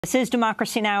This is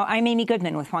Democracy Now! I'm Amy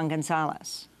Goodman with Juan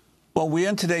Gonzalez. Well, we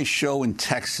end today's show in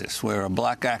Texas, where a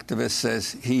black activist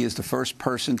says he is the first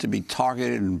person to be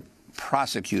targeted and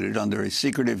prosecuted under a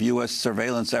secretive U.S.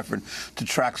 surveillance effort to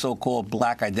track so-called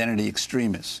black identity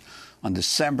extremists. On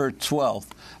December 12th,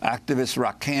 activist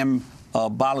Rakim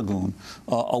Balagoon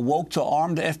awoke to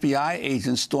armed FBI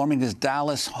agents storming his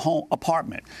Dallas home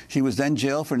apartment. He was then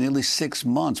jailed for nearly 6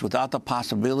 months without the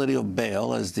possibility of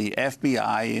bail as the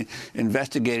FBI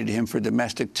investigated him for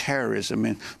domestic terrorism,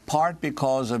 in part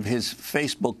because of his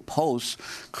Facebook posts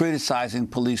criticizing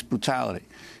police brutality.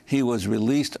 He was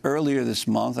released earlier this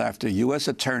month after U.S.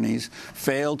 attorneys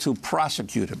failed to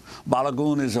prosecute him.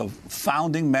 Balagoon is a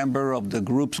founding member of the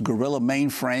group's Guerrilla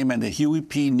Mainframe and the Huey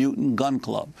P. Newton Gun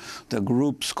Club. The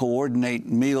groups coordinate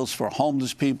meals for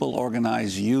homeless people,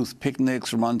 organize youth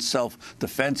picnics, run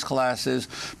self-defense classes,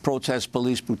 protest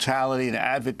police brutality, and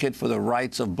advocate for the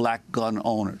rights of black gun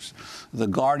owners. The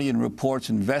Guardian reports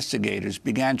investigators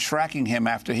began tracking him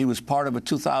after he was part of a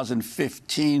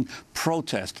 2015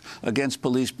 protest against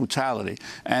police brutality,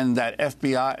 and that the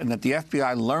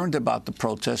FBI learned about the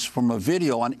protests from a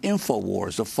video on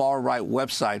InfoWars, the far-right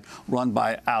website run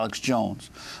by Alex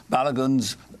Jones.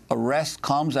 Balagoon's arrest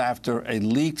comes after a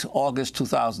leaked August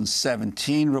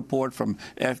 2017 report from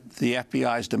the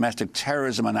FBI's Domestic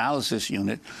Terrorism Analysis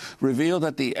Unit revealed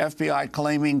that the FBI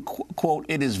claiming, quote,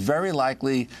 it is very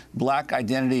likely black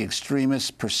identity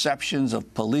extremists' perceptions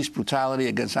of police brutality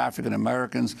against African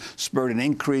Americans spurred an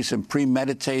increase in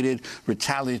premeditated,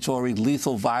 retaliatory,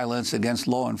 lethal violence against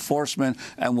law enforcement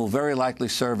and will very likely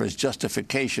serve as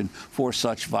justification for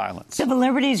such violence. Civil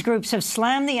liberties groups have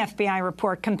slammed the FBI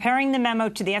report, comparing the memo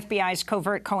to the FBI's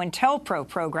covert COINTELPRO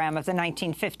program of the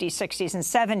 1950s, 60s,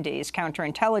 and 70s,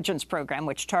 counterintelligence program,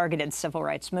 which targeted civil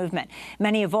rights movement.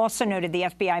 Many have also noted the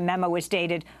FBI memo was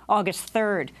dated August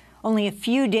 3rd, only a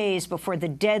few days before the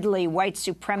deadly white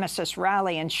supremacist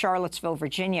rally in Charlottesville,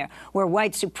 Virginia, where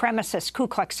white supremacist Ku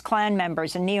Klux Klan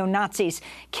members and neo-Nazis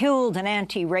killed an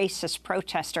anti-racist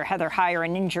protester, Heather Heyer,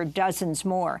 and injured dozens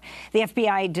more. The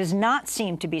FBI does not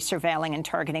seem to be surveilling and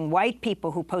targeting white people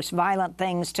who post violent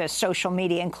things to social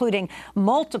media, including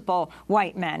multiple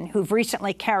white men who've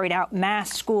recently carried out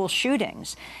mass school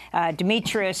shootings.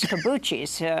 Demetrius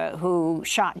Kabuchis, who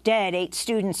shot dead 8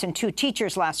 students and 2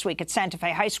 teachers last week at Santa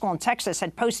Fe High School in Texas,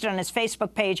 had posted on his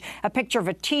Facebook page a picture of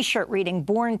a T-shirt reading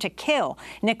 "Born to Kill."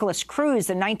 Nicholas Cruz,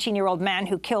 the 19-year-old man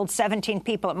who killed 17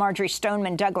 people at Marjorie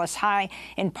Stoneman Douglas High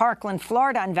in Parkland,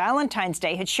 Florida on Valentine's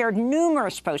Day, had shared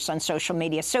numerous posts on social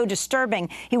media so disturbing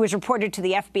he was reported to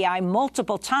the FBI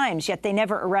multiple times, yet they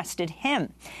never arrested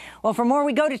him. Well, for more,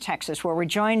 we go to Texas, where we're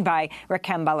joined by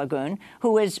Rakim Balagoon,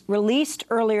 who was released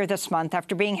earlier this month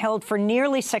after being held for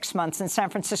nearly 6 months. In San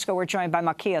Francisco, we're joined by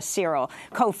Makia Cyril,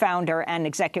 co-founder and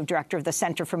executive director of the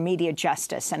Center for Media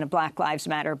Justice and a Black Lives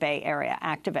Matter Bay Area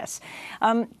activist.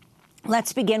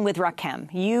 Let's begin with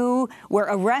Rakim. You were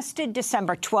arrested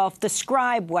December 12th.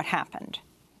 Describe what happened.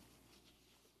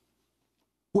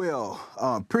 Well,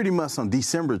 pretty much on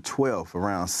December 12th,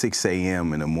 around 6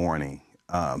 a.m. in the morning,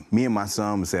 me and my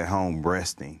son was at home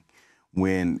resting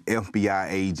when FBI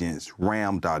agents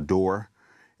rammed our door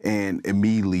and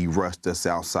immediately rushed us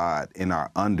outside in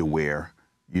our underwear,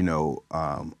 you know,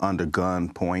 under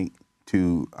gunpoint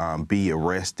to be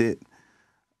arrested,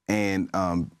 and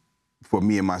for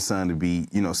me and my son to be,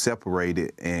 you know,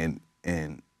 separated, and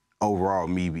overall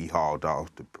me be hauled off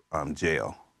to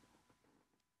jail.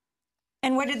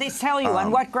 And what did they tell you?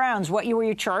 On what grounds? What were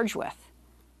you charged with?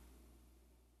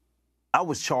 I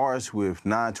was charged with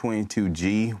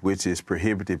 922G, which is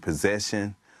prohibited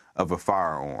possession of a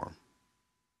firearm.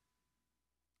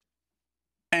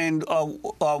 And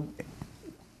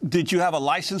did you have a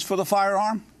license for the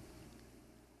firearm?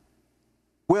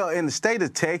 Well, in the state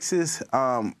of Texas,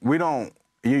 you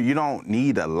don't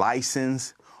need a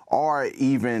license or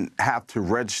even have to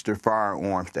register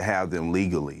firearms to have them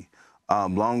legally.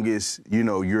 Long as, you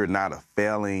know, you're not a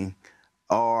felon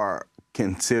or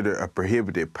considered a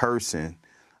prohibited person,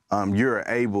 you're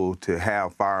able to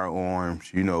have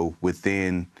firearms, you know,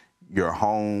 within your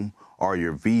home or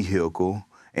your vehicle.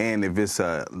 And if it's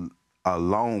a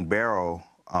long barrel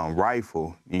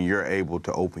rifle, then you're able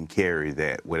to open carry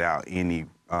that without any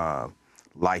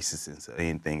licenses or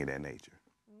anything of that nature.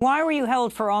 Why were you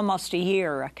held for almost a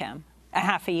year, Rakim? A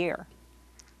half a year?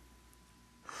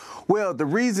 Well, the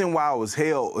reason why I was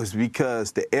held was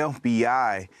because the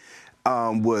FBI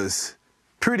was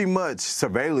pretty much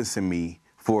surveillancing me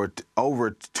for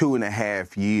over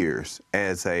 2.5 years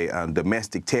as a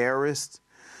domestic terrorist.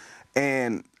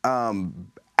 And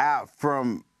out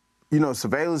from, you know,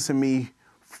 surveillancing me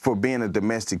for being a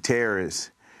domestic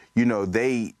terrorist, you know,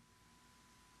 they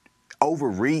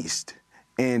overreached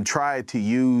and tried to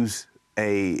use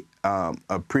a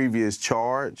previous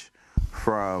charge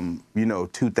from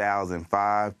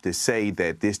 2005 to say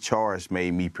that this charge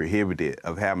made me prohibited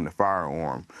of having a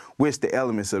firearm, which the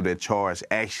elements of that charge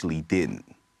actually didn't.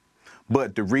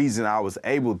 But the reason I was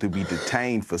able to be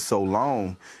detained for so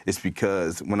long is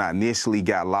because when I initially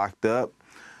got locked up,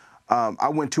 I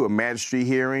went to a magistrate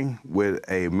hearing with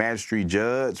a magistrate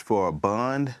judge for a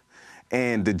bond,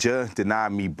 and the judge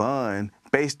denied me bond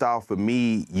based off of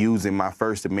me using my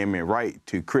First Amendment right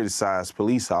to criticize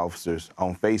police officers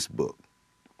on Facebook.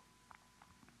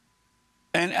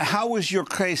 And how was your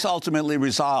case ultimately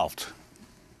resolved?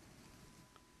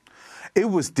 It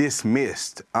was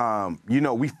dismissed.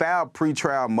 We filed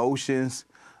pretrial motions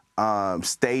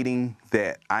stating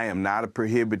that I am not a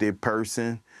prohibited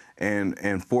person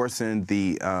and forcing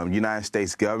the United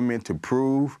States government to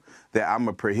prove that I'm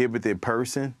a prohibited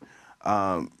person,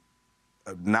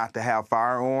 not to have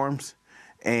firearms.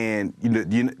 And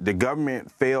the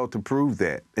government failed to prove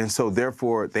that. And so,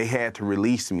 therefore, they had to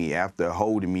release me after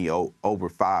holding me over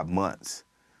 5 months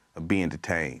of being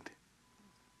detained.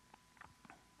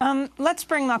 Let's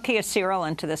bring Malkia Cyril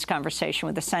into this conversation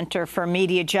with the Center for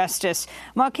Media Justice.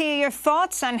 Malkia, your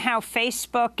thoughts on how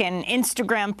Facebook and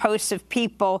Instagram posts of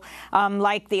people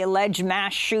like the alleged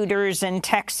mass shooters in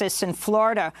Texas and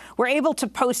Florida were able to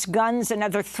post guns and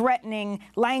other threatening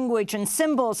language and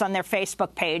symbols on their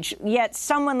Facebook page, yet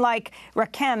someone like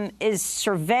Rakem is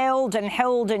surveilled and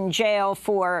held in jail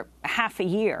for half a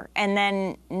year and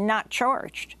then not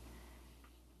charged?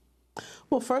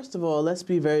 Well, first of all, let's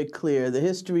be very clear. The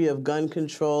history of gun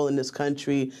control in this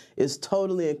country is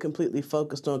totally and completely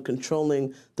focused on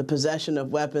controlling the possession of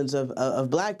weapons of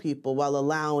black people while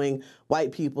allowing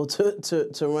white people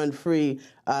to run free,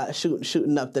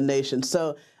 shooting up the nation.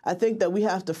 So I think that we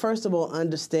have to, first of all,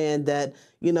 understand that,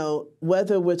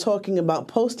 whether we're talking about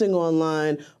posting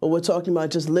online or we're talking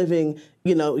about just living,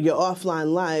 your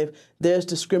offline life, there's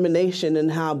discrimination in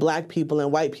how black people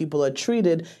and white people are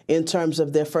treated in terms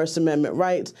of their First Amendment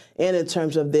rights and in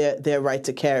terms of their right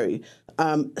to carry.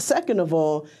 Second of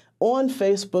all, on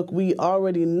Facebook, we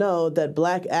already know that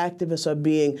black activists are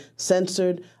being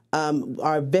censored,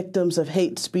 are victims of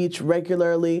hate speech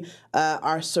regularly,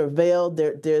 are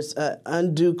surveilled. There's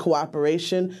undue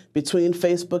cooperation between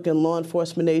Facebook and law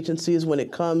enforcement agencies when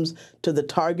it comes to the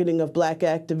targeting of black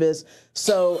activists.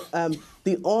 So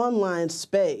the online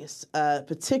space,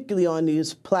 particularly on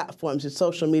these platforms, these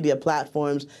social media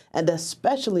platforms, and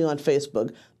especially on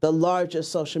Facebook, the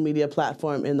largest social media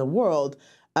platform in the world,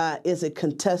 is a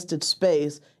contested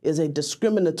space, is a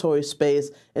discriminatory space,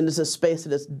 and is a space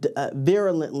that is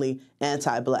virulently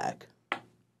anti-black.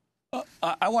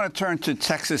 I want to turn to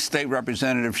Texas State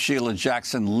Representative Sheila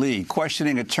Jackson Lee,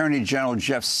 questioning Attorney General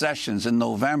Jeff Sessions in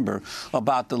November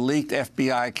about the leaked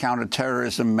FBI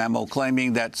counterterrorism memo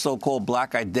claiming that so-called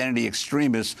black identity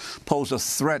extremists pose a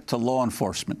threat to law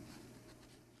enforcement.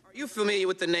 Are you familiar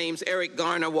with the names Eric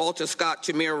Garner, Walter Scott,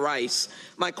 Tamir Rice?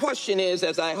 My question is,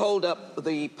 as I hold up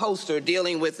the poster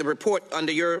dealing with the report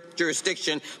under your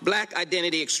jurisdiction, Black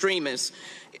Identity Extremists,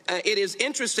 it is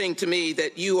interesting to me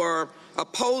that you are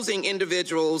opposing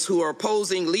individuals who are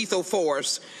opposing lethal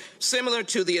force, similar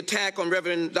to the attack on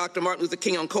Reverend Dr. Martin Luther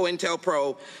King on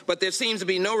COINTELPRO, but there seems to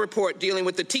be no report dealing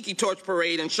with the Tiki Torch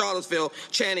Parade in Charlottesville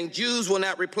chanting, "Jews will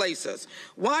not replace us."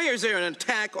 Why is there an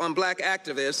attack on black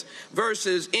activists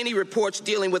versus any reports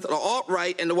dealing with the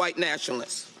alt-right and the white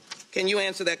nationalists? Can you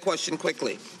answer that question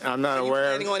quickly? I'm not aware.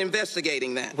 Are you planning on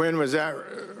investigating that? When was that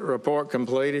report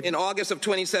completed? In August of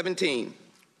 2017.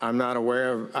 I'm not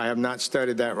aware of, I have not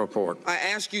studied that report. I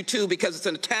ask you to because it's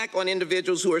an attack on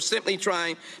individuals who are simply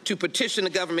trying to petition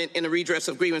the government in the redress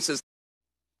of grievances.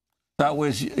 That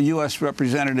was U.S.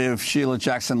 Representative Sheila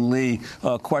Jackson Lee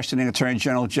questioning Attorney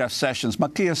General Jeff Sessions.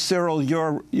 Malkia Cyril,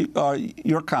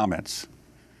 your comments.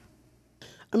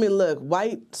 I mean, look,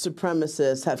 white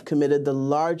supremacists have committed the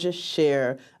largest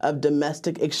share of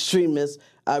domestic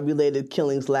extremist-related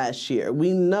killings last year.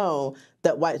 We know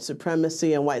that white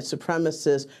supremacy and white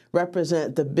supremacists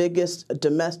represent the biggest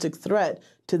domestic threat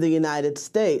to the United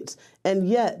States. And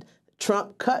yet,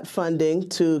 Trump cut funding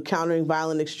to countering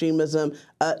violent extremism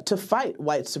to fight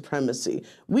white supremacy.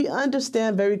 We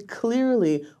understand very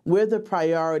clearly where the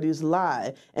priorities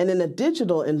lie. And in a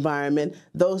digital environment,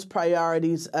 those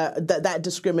priorities, that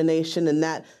discrimination and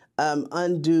that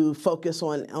undue focus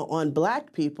on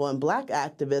Black people and Black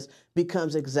activists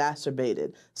becomes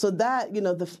exacerbated. So that,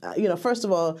 first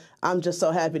of all, I'm just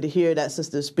so happy to hear that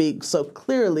sister speak so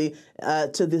clearly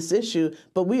to this issue.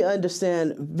 But we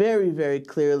understand very, very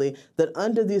clearly that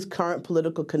under these current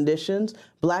political conditions,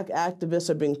 Black activists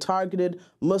are being targeted,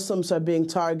 Muslims are being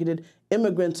targeted,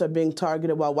 immigrants are being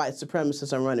targeted, while white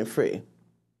supremacists are running free.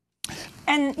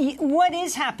 And what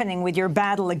is happening with your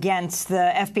battle against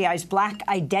the FBI's Black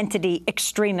Identity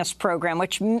Extremist program,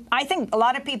 which I think a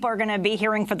lot of people are going to be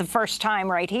hearing for the first time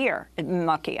right here,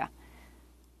 Makia?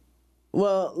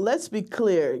 Well, let's be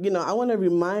clear. I want to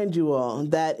remind you all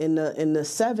that in the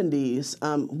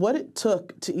 70s, what it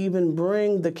took to even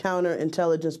bring the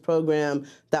counterintelligence program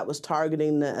that was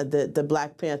targeting the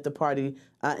Black Panther Party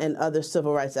and other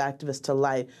civil rights activists to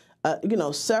light.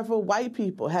 Several white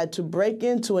people had to break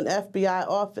into an FBI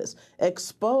office,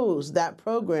 expose that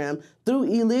program through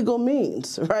illegal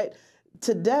means, right?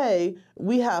 Today,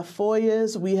 we have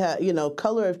FOIAs, we have,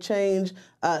 Color of Change,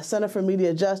 Center for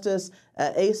Media Justice,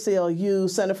 ACLU,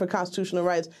 Center for Constitutional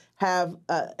Rights have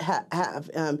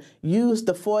used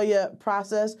the FOIA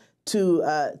process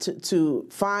to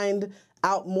find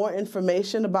out more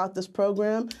information about this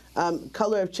program.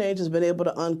 Color of Change has been able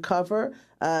to uncover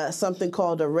something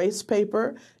called a race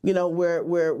paper,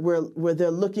 where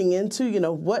they're looking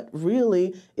into, what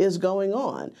really is going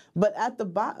on. But at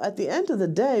the end of the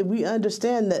day, we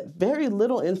understand that very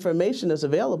little information is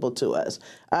available to us.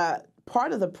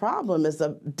 Part of the problem is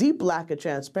the deep lack of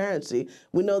transparency.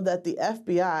 We know that the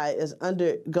FBI is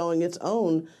undergoing its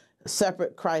own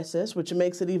separate crisis, which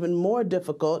makes it even more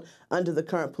difficult under the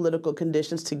current political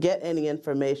conditions to get any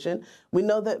information. We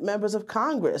know that members of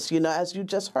Congress, as you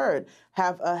just heard,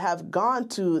 have gone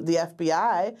to the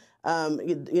FBI,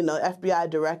 FBI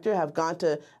director, have gone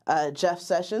to Jeff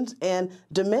Sessions and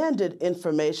demanded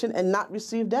information and not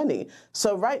received any.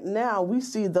 So right now we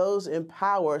see those in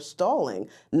power stalling,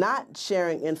 not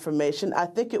sharing information. I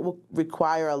think it will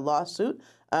require a lawsuit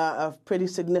of pretty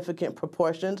significant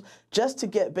proportions just to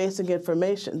get basic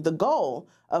information, the goal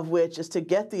of which is to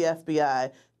get the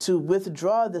FBI to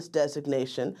withdraw this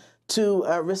designation, to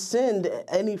rescind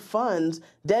any funds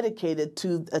dedicated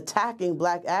to attacking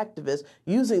Black activists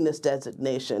using this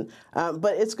designation.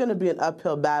 But it's going to be an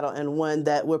uphill battle and one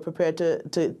that we're prepared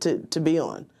to be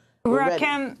on.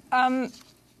 Rakim,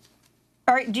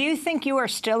 do you think you are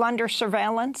still under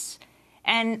surveillance?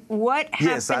 And what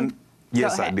happened?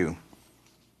 Yes, I do.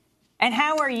 And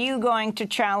how are you going to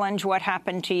challenge what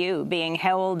happened to you, being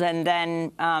held and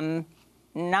then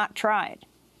not tried?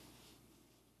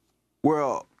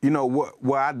 Well,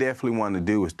 what I definitely want to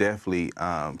do is definitely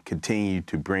continue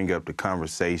to bring up the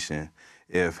conversation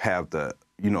have the,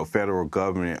 federal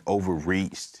government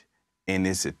overreached in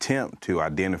its attempt to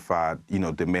identify,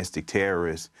 domestic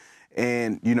terrorists.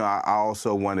 And, I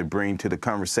also want to bring to the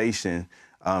conversation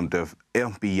the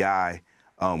FBI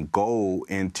goal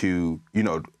into,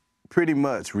 pretty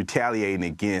much retaliating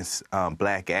against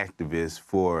Black activists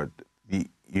for the,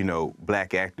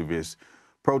 Black activists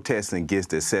protesting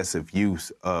against the excessive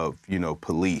use of,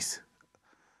 police,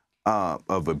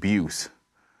 of abuse.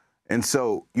 And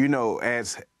so,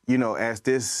 as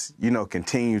this,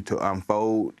 continue to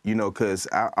unfold, because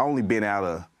I've only been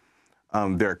out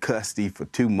of their custody for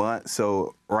 2 months.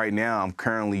 So right now I'm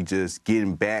currently just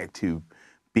getting back to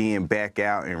being back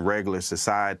out in regular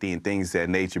society and things of that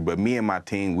nature. But me and my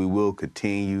team, we will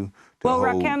continue to hold,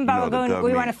 Rakim Balogun,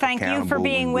 we want to thank you for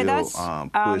being with us.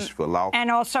 Push for law. And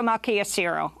also Makia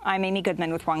Ciro. I'm Amy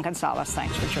Goodman with Juan Gonzalez.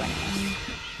 Thanks for joining us.